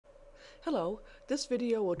Hello, this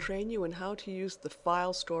video will train you in how to use the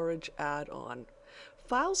file storage add-on.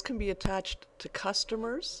 Files can be attached to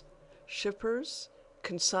customers, shippers,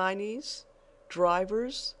 consignees,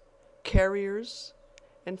 drivers, carriers,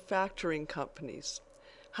 and factoring companies.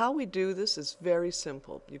 How we do this is very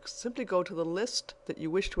simple. You simply go to the list that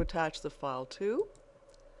you wish to attach the file to.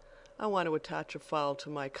 I want to attach a file to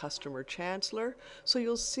my customer Chancellor, so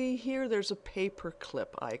you'll see here there's a paperclip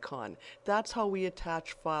icon. That's how we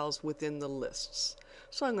attach files within the lists.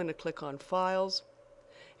 So I'm going to click on Files,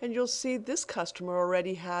 and you'll see this customer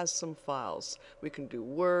already has some files. We can do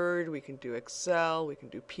Word, we can do Excel, we can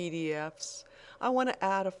do PDFs. I want to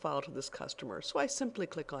add a file to this customer, so I simply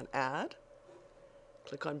click on Add,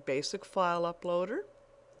 click on Basic File Uploader,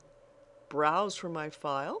 browse for my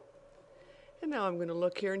file. And now I'm going to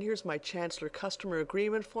look here, and here's my Chancellor Customer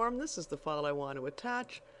Agreement Form. This is the file I want to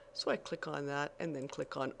attach, so I click on that and then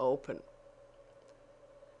click on Open.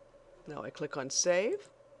 Now I click on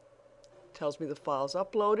Save. It tells me the file's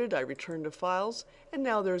uploaded. I return to Files, and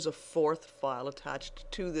now there's a fourth file attached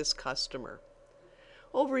to this customer.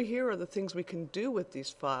 Over here are the things we can do with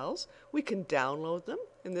these files. We can download them.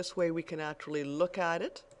 In this way we can actually look at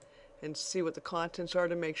it and see what the contents are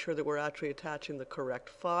to make sure that we're actually attaching the correct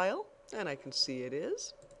file. And I can see it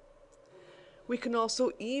is. We can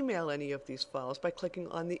also email any of these files by clicking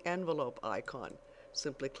on the envelope icon.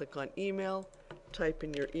 Simply click on Email, type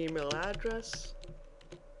in your email address,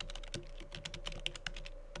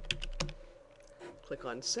 click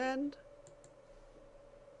on Send,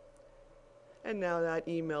 and now that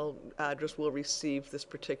email address will receive this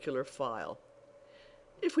particular file.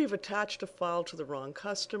 If we've attached a file to the wrong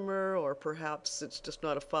customer, or perhaps it's just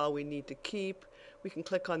not a file we need to keep, we can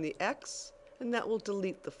click on the X, and that will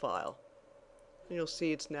delete the file. And you'll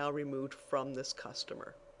see it's now removed from this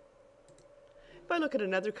customer. If I look at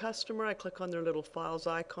another customer, I click on their little files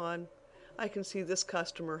icon, I can see this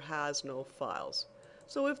customer has no files.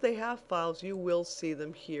 So if they have files, you will see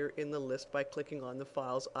them here in the list by clicking on the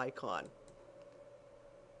files icon.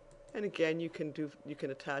 And again, you can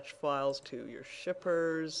attach files to your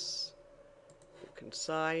shippers, your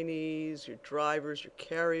consignees, your drivers, your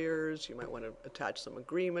carriers. You might want to attach some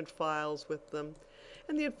agreement files with them.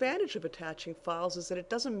 And the advantage of attaching files is that it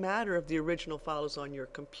doesn't matter if the original file is on your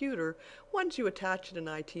computer. Once you attach it in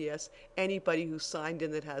ITS, anybody who signed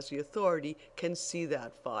in that has the authority can see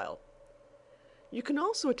that file. You can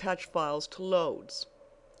also attach files to loads.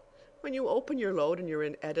 When you open your load and you're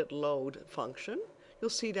in Edit Load function, you'll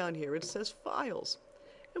see down here it says Files.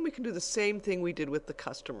 And we can do the same thing we did with the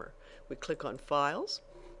customer. We click on Files,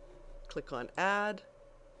 click on Add,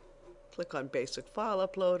 click on Basic File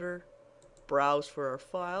Uploader, browse for our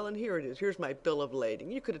file, and here it is. Here's my bill of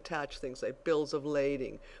lading. You could attach things like bills of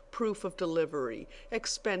lading, proof of delivery,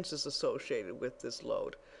 expenses associated with this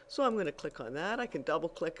load. So I'm going to click on that. I can double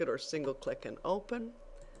click it or single click and open.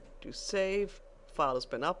 Do Save. File has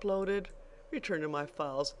been uploaded. Return to my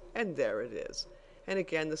files, and there it is. And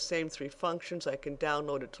again, the same three functions. I can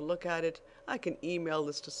download it to look at it, I can email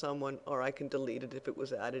this to someone, or I can delete it if it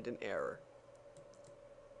was added in error.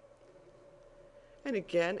 And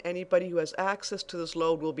again, anybody who has access to this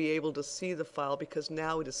load will be able to see the file because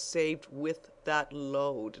now it is saved with that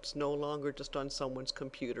load. It's no longer just on someone's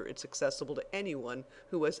computer. It's accessible to anyone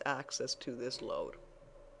who has access to this load.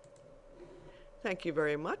 Thank you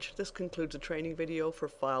very much. This concludes a training video for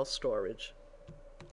file storage.